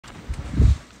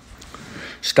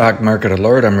Stock Market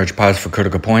Alert. I'm Rich Paz for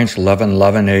Critical Points,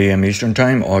 11:11 a.m. Eastern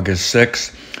Time, August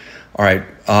 6th. All right,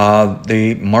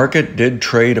 the market did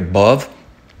trade above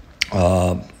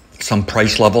some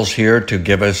price levels here to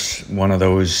give us one of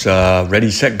those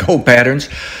ready, set, go patterns.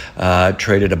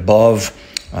 Traded above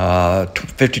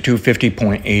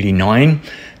 5250.89.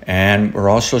 And we're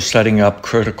also setting up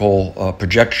critical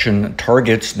projection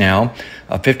targets now,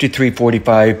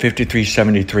 5345,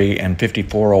 5373, and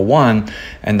 5401.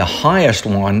 And the highest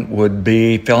one would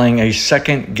be filling a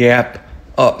second gap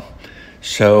up.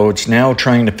 So it's now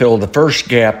trying to fill the first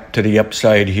gap to the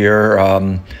upside here,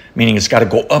 meaning it's got to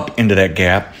go up into that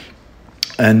gap.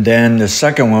 And then the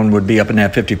second one would be up in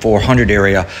that 5400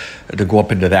 area to go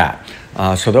up into that.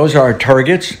 So those are our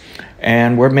targets.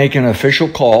 And we're making an official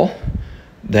call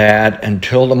that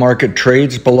until the market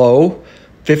trades below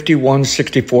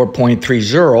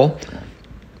 5164.30,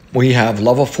 we have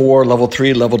level 4, level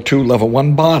 3, level 2, level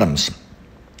 1 bottoms.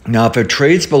 Now, if it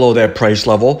trades below that price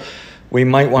level, we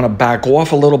might want to back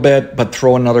off a little bit, but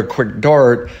throw another quick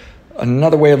dart.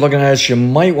 Another way of looking at it is you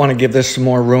might want to give this some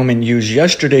more room and use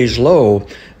yesterday's low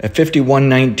at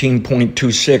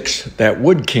 5119.26. That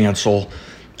would cancel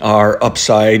our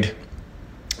upside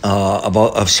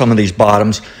of some of these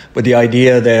bottoms, with the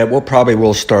idea that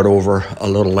we'll start over a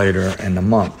little later in the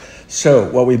month. So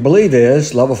what we believe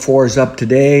is level 4 is up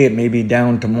today. It may be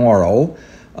down tomorrow.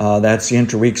 That's the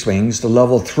inter-week swings. The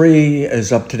level 3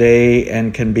 is up today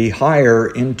and can be higher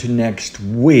into next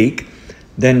week,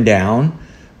 then down.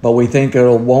 But we think it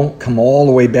won't come all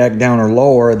the way back down or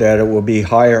lower, that it will be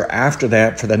higher after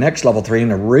that for the next level 3.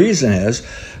 And the reason is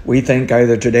we think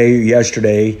either today or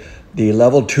yesterday, the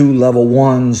level 2, level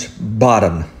 1's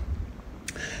bottom.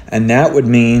 And that would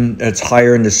mean that it's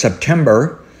higher into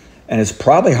September, and it's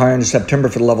probably higher into September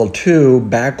for the level 2,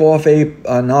 back off in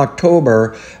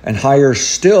October, and higher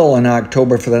still in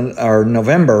October or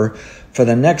November for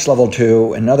the next level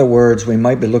 2. In other words, we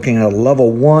might be looking at a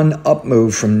level 1 up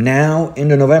move from now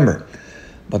into November.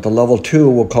 But the level 2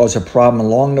 will cause a problem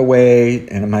along the way,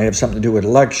 and it might have something to do with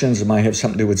elections. It might have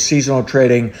something to do with seasonal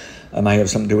trading. It might have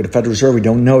something to do with the Federal Reserve. We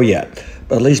don't know yet.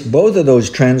 But at least both of those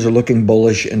trends are looking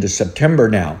bullish into September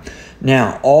now.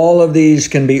 Now, all of these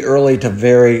can be early to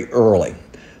very early.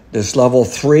 This level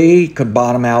 3 could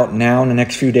bottom out now in the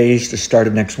next few days to start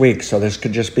of next week. So this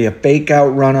could just be a fake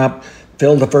out run up,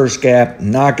 fill the first gap,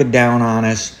 knock it down on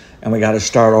us, and we got to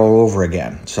start all over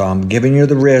again. So I'm giving you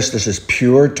the risk. This is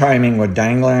pure timing. We're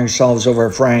dangling ourselves over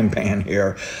a frying pan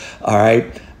here. All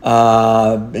right.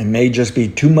 It may just be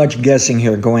too much guessing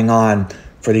here going on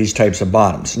for these types of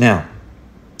bottoms. Now,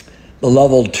 the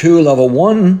level 2, level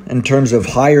 1, in terms of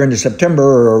higher into September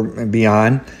or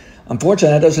beyond,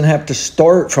 unfortunately, that doesn't have to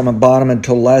start from a bottom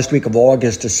until last week of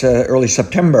August to early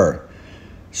September.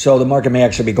 So the market may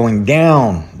actually be going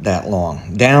down that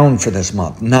long, down for this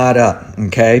month, not up,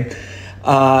 okay?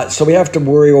 So we have to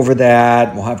worry over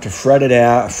that. We'll have to fret it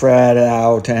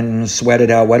out and sweat it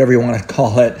out, whatever you want to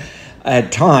call it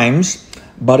at times.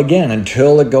 But again,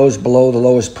 until it goes below the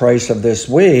lowest price of this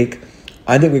week,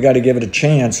 I think we got to give it a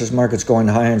chance. This market's going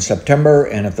higher in September,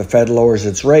 and if the Fed lowers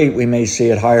its rate, we may see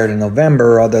it higher in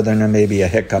November, other than there may be a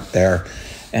hiccup there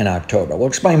in October. We'll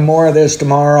explain more of this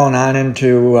tomorrow and on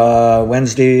into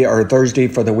Wednesday or Thursday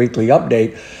for the weekly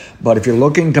update. But if you're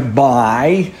looking to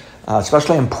buy,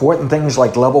 especially important things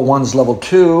like level 1s, level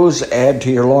 2s, add to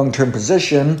your long-term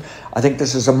position, I think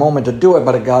this is a moment to do it.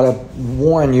 But I got to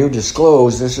warn you,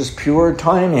 disclose, this is pure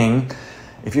timing.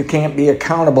 If you can't be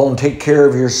accountable and take care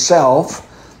of yourself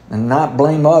and not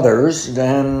blame others,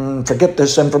 then forget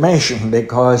this information,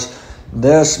 because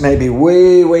this may be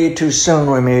way, way too soon.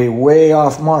 We may be way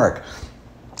off mark.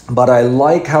 But I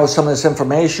like how some of this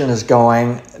information is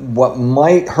going. What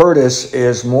might hurt us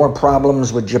is more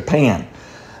problems with Japan.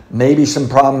 Maybe some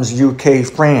problems UK,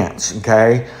 France,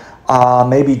 okay?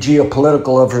 Maybe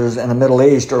geopolitical issues in the Middle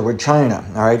East or with China,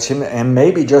 all right? And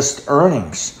maybe just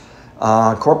earnings.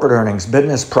 Corporate earnings,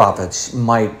 business profits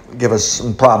might give us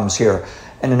some problems here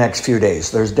in the next few days.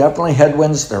 There's definitely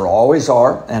headwinds. There always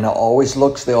are, and it always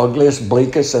looks the ugliest,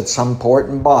 bleakest at some port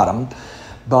and bottom.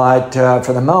 But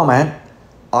for the moment,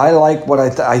 I like what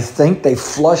I think they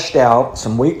flushed out.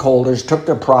 Some weak holders took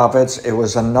their profits. It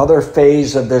was another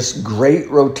phase of this great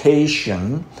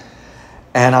rotation.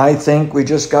 And I think we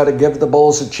just got to give the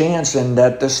bulls a chance, and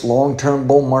that this long-term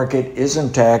bull market is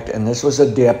intact, and this was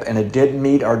a dip, and it did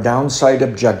meet our downside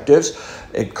objectives.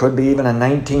 It could be even a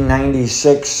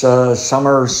 1996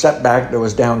 summer setback that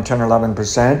was down 10 or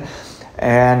 11%.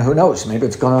 And who knows, maybe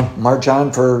it's going to march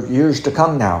on for years to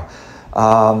come now.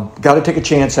 Got to take a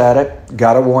chance at it.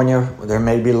 Got to warn you, there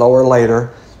may be lower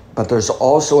later. but there's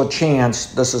also a chance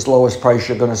this is lowest price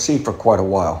you're going to see for quite a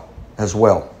while as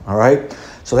well. All right.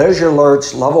 So there's your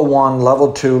alerts: level 1,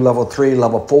 level 2, level 3,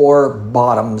 level 4,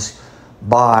 bottoms,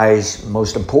 buys.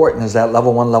 Most important is that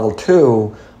level 1, level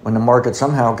 2, when the market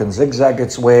somehow can zigzag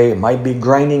its way. It might be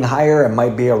grinding higher. It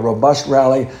might be a robust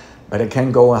rally, but it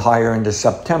can go higher into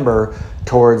September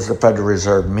towards the Federal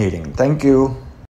Reserve meeting. Thank you.